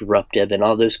and disruptive and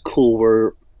all those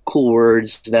cool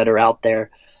words that are out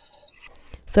there.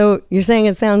 So you're saying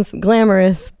it sounds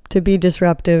glamorous to be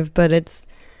disruptive, but it's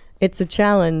a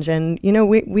challenge. And,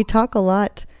 we talk a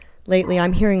lot lately.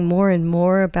 I'm hearing more and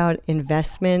more about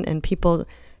investment and people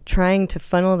trying to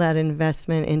funnel that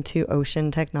investment into ocean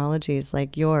technologies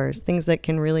like yours, things that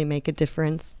can really make a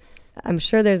difference. I'm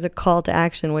sure there's a call to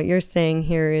action. What you're saying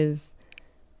here is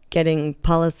getting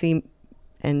policy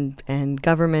and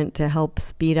government to help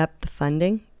speed up the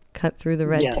funding, cut through the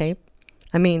red Yes. tape?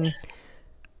 I mean,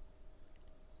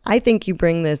 I think you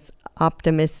bring this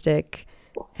optimistic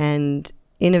and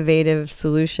innovative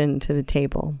solution to the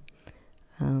table.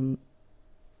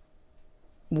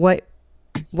 What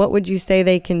would you say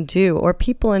they can do, or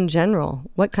people in general?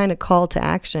 What kind of call to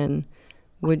action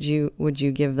would you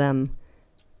give them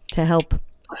to help?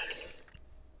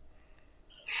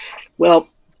 Well,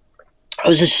 I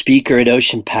was a speaker at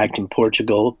Ocean Pact in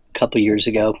Portugal a couple years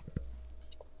ago.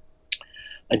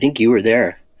 I think you were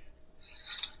there.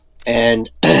 And,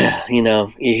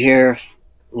 you hear,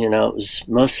 it was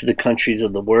most of the countries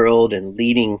of the world and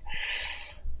leading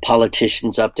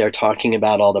politicians up there talking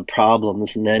about all the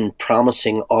problems and then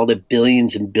promising all the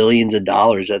billions and billions of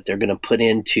dollars that they're going to put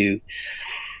in to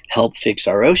help fix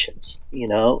our oceans.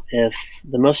 If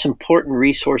the most important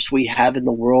resource we have in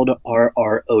the world are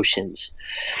our oceans.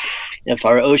 If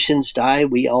our oceans die,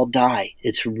 we all die.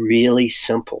 It's really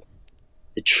simple.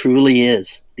 It truly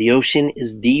is. The ocean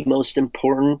is the most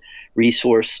important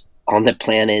resource on the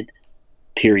planet,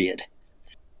 period.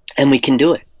 And we can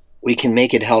do it. We can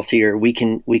make it healthier. We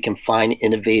can find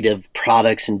innovative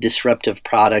products and disruptive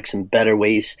products and better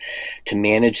ways to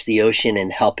manage the ocean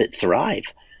and help it thrive.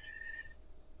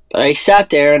 But I sat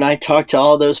there and I talked to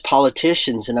all those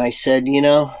politicians and I said,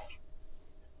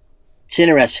 it's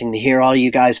interesting to hear all you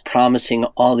guys promising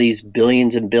all these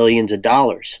billions and billions of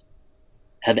dollars.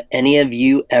 Have any of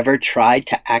you ever tried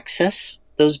to access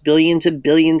those billions and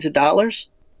billions of dollars?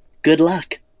 Good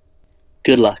luck.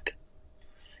 Good luck.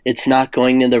 It's not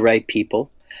going to the right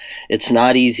people. It's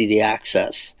not easy to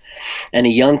access. And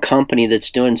a young company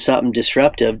that's doing something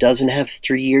disruptive doesn't have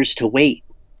 3 years to wait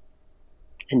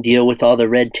and deal with all the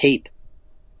red tape.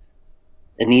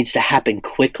 It needs to happen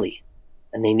quickly,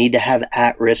 and they need to have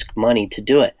at-risk money to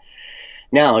do it.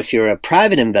 Now, if you're a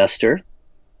private investor,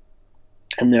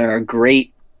 and there are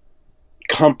great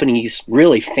companies,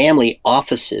 really family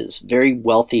offices, very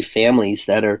wealthy families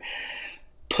that are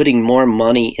putting more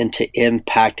money into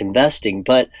impact investing.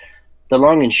 But the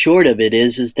long and short of it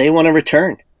is they want a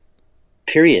return,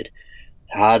 period.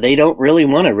 They don't really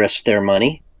want to risk their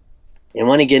money. They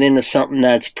want to get into something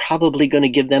that's probably going to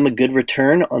give them a good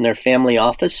return on their family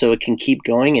office so it can keep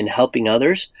going and helping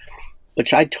others,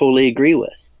 which I totally agree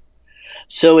with.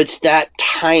 So it's that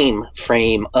time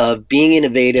frame of being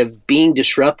innovative, being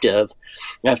disruptive,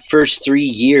 that first 3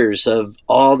 years of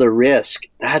all the risk,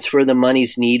 that's where the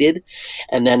money's needed.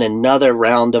 And then another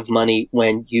round of money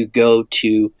when you go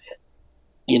to,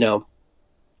 to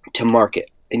market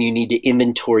and you need to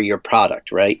inventory your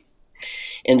product, right?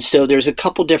 And so there's a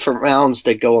couple different rounds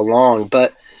that go along.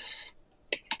 But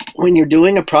when you're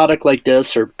doing a product like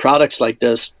this or products like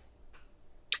this,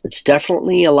 it's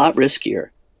definitely a lot riskier.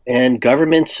 And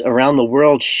governments around the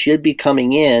world should be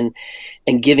coming in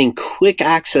and giving quick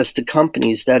access to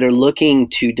companies that are looking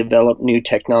to develop new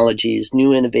technologies,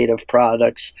 new innovative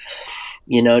products,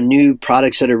 new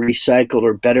products that are recycled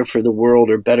or better for the world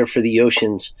or better for the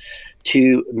oceans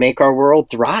to make our world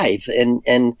thrive.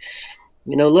 And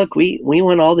look, we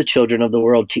want all the children of the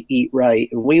world to eat right.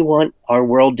 And we want our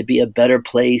world to be a better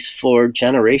place for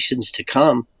generations to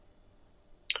come.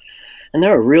 And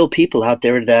there are real people out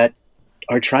there that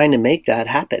are trying to make that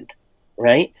happen,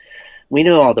 right? We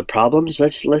know all the problems.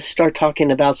 Let's start talking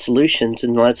about solutions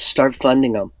and let's start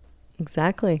funding them.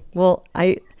 Exactly. Well,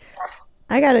 I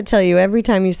got to tell you, every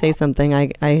time you say something,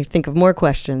 I think of more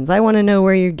questions. I want to know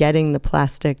where you're getting the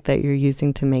plastic that you're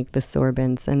using to make the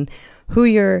sorbents and who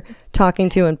you're talking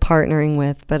to and partnering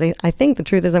with. But I think the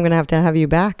truth is I'm going to have you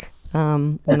back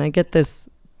when I get this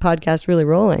podcast really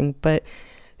rolling. But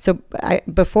so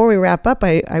before we wrap up,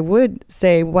 I would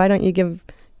say, why don't you give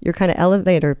your kind of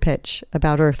elevator pitch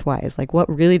about Earthwise, like what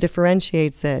really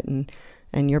differentiates it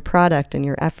and your product and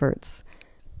your efforts?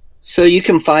 So you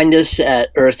can find us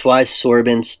at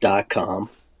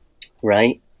earthwisesorbents.com,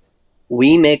 right?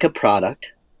 We make a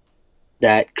product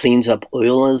that cleans up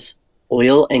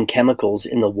oil and chemicals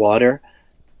in the water,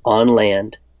 on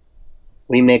land.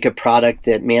 We make a product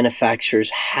that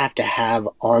manufacturers have to have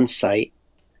on site.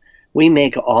 We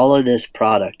make all of this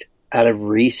product out of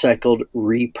recycled,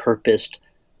 repurposed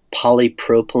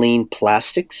polypropylene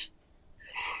plastics.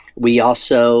 We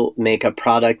also make a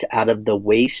product out of the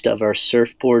waste of our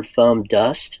surfboard foam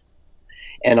dust.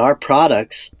 And our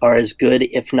products are as good,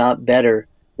 if not better,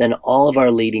 than all of our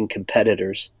leading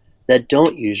competitors that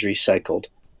don't use recycled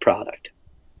product.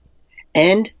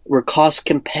 And we're cost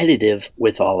competitive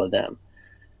with all of them.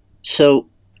 So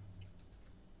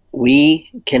we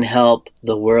can help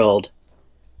the world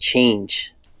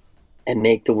change and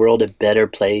make the world a better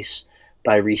place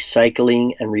by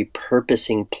recycling and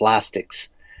repurposing plastics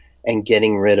and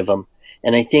getting rid of them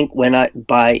And I think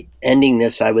by ending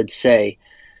this, I would say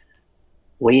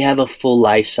we have a full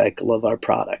life cycle of our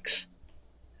products.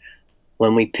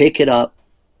 When we pick it up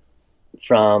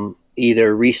from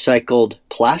either recycled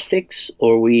plastics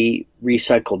or we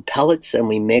recycled pellets and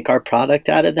we make our product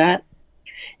out of that,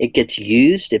 it gets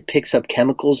used, it picks up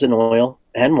chemicals and oil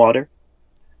and water.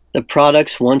 The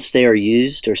products, once they are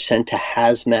used, are sent to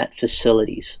hazmat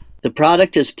facilities. The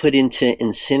product is put into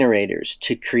incinerators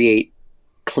to create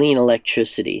clean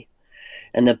electricity.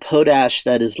 And the potash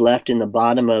that is left in the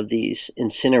bottom of these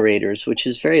incinerators, which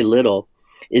is very little,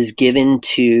 is given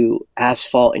to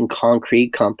asphalt and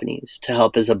concrete companies to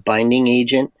help as a binding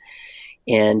agent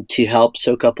and to help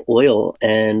soak up oil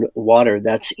and water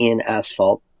that's in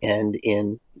asphalt and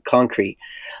in concrete.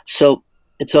 So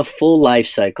it's a full life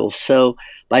cycle. So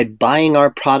by buying our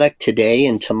product today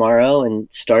and tomorrow and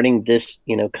starting this,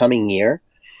 coming year,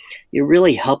 you're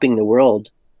really helping the world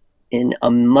in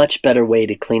a much better way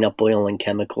to clean up oil and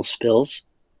chemical spills.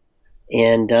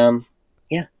 And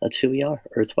that's who we are,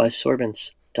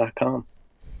 earthwisesorbents.com.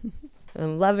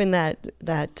 I'm loving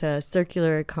that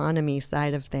circular economy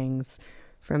side of things,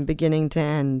 from beginning to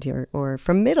end, or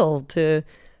from middle to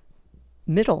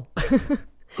middle.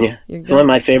 Yeah, it's one of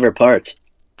my favorite parts.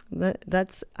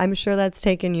 I'm sure that's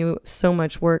taken you so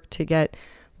much work to get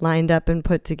lined up and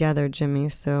put together, Jimmy.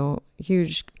 So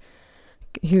huge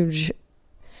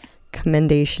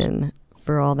commendation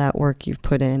for all that work you've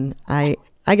put in. I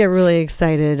get really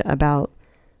excited about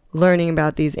learning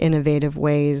about these innovative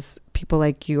ways people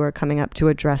like you are coming up to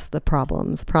address the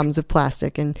problems of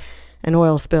plastic and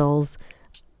oil spills.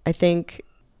 I think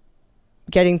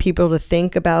getting people to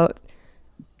think about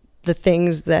the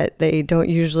things that they don't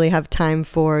usually have time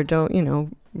for,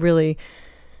 don't really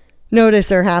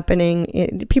notice are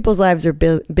happening. People's lives are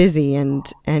busy,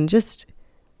 and just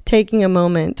taking a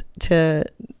moment to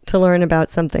learn about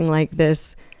something like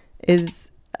this is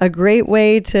a great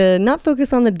way to not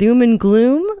focus on the doom and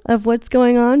gloom of what's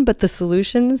going on, but the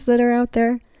solutions that are out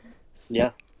there.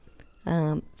 Yeah.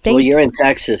 Well, you're in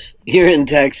Texas. You're in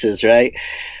Texas, right?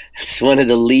 It's one of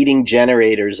the leading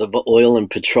generators of oil and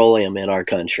petroleum in our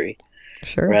country.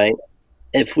 Sure. Right?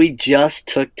 If we just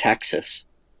took Texas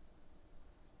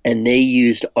and they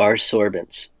used our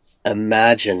sorbents,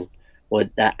 imagine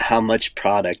how much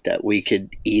product that we could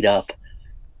eat up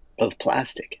of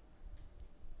plastic.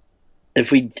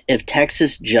 If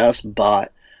Texas just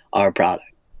bought our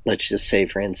product, let's just say,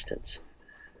 for instance,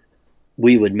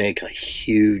 we would make a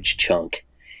huge chunk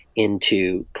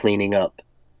into cleaning up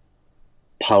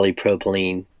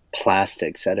polypropylene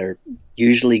plastics that are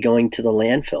usually going to the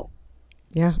landfill.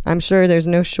 Yeah, I'm sure there's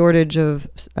no shortage of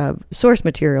source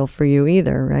material for you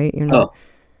either, right?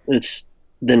 It's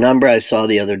the number I saw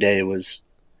the other day was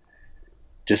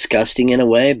disgusting in a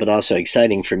way, but also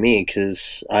exciting for me,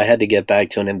 because I had to get back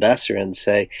to an investor and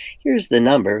say, here's the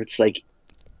number. It's like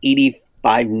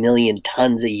 85 million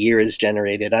tons a year is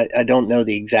generated. I don't know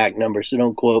the exact number, so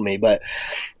don't quote me, but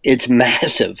it's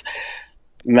massive.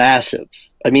 Massive.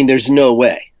 I mean, there's no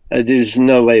way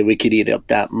we could eat up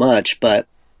that much, but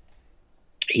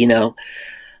we're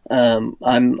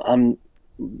going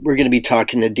to be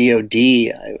talking to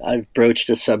DOD. I've broached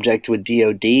the subject with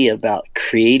DOD about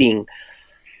creating.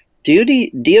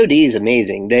 DOD is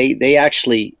amazing. They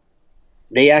actually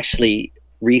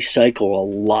recycle a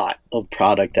lot of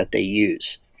product that they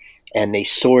use, and they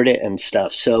sort it and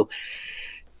stuff. So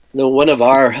one of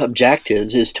our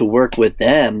objectives is to work with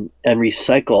them and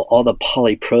recycle all the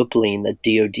polypropylene that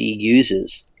DOD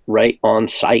uses right on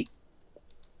site,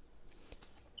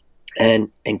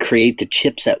 and create the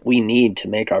chips that we need to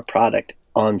make our product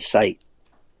on site.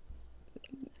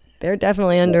 They're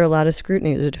definitely under a lot of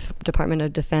scrutiny, the Department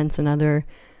of Defense and other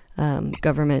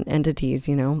government entities,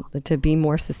 to be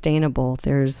more sustainable.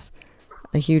 There's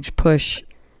a huge push,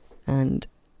 and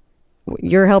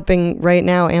you're helping right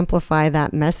now amplify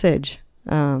that message.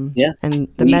 And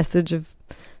the message of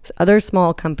other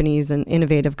small companies and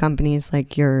innovative companies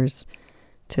like yours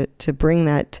to bring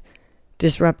that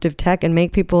disruptive tech and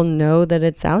make people know that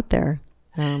it's out there.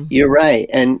 You're right.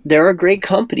 And there are great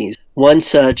companies. One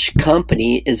such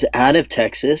company is out of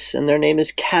Texas, and their name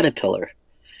is Caterpillar.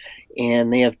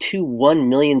 And they have 2 1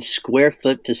 million square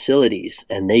foot facilities,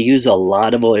 and they use a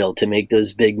lot of oil to make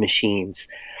those big machines.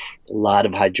 A lot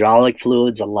of hydraulic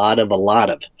fluids, a lot of.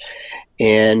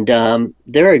 And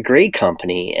they're a great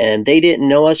company, and they didn't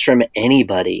know us from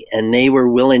anybody, and they were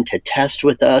willing to test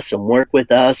with us and work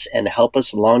with us and help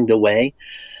us along the way.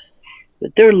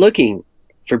 But they're looking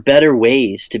for better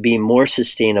ways to be more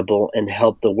sustainable and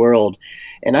help the world.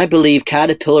 And I believe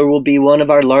Caterpillar will be one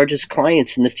of our largest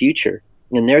clients in the future.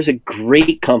 And there's a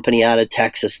great company out of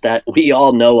Texas that we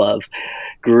all know of.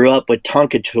 Grew up with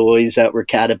Tonka toys that were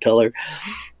Caterpillar.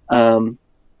 And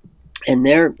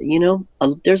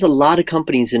there's a lot of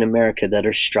companies in America that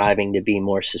are striving to be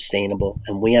more sustainable,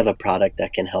 and we have a product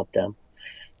that can help them.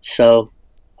 So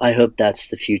I hope that's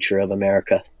the future of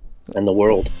America and the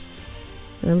world.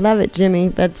 I love it, Jimmy.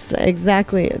 That's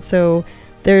exactly it. So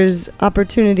there's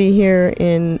opportunity here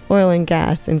in oil and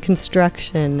gas and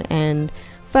construction and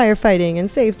firefighting and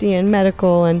safety and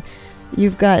medical, and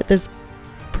you've got this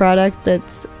product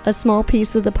that's a small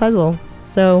piece of the puzzle.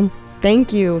 So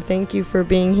thank you for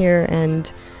being here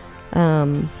and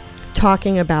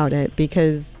talking about it,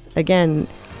 because again,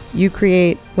 you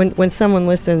create, when someone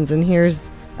listens and hears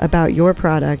about your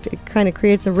product, it kind of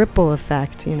creates a ripple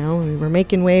effect. We're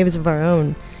making waves of our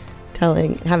own,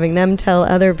 having them tell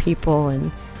other people,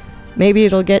 and maybe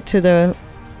it'll get to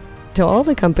all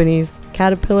the companies,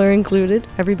 Caterpillar included,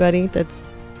 everybody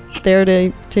that's there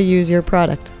to use your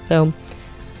product. So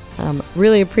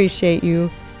really appreciate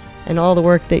you and all the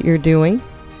work that you're doing.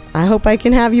 I hope I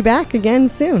can have you back again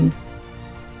soon.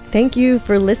 Thank you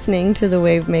for listening to the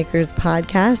Wavemakers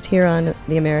podcast here on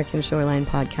the American Shoreline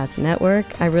Podcast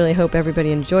Network. I really hope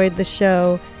everybody enjoyed the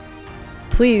show.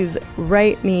 Please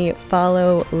write me,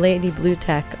 follow Lady Blue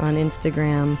Tech on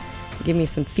Instagram, give me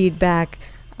some feedback,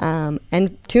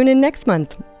 and tune in next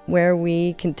month where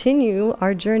we continue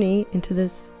our journey into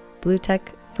this blue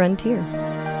tech frontier.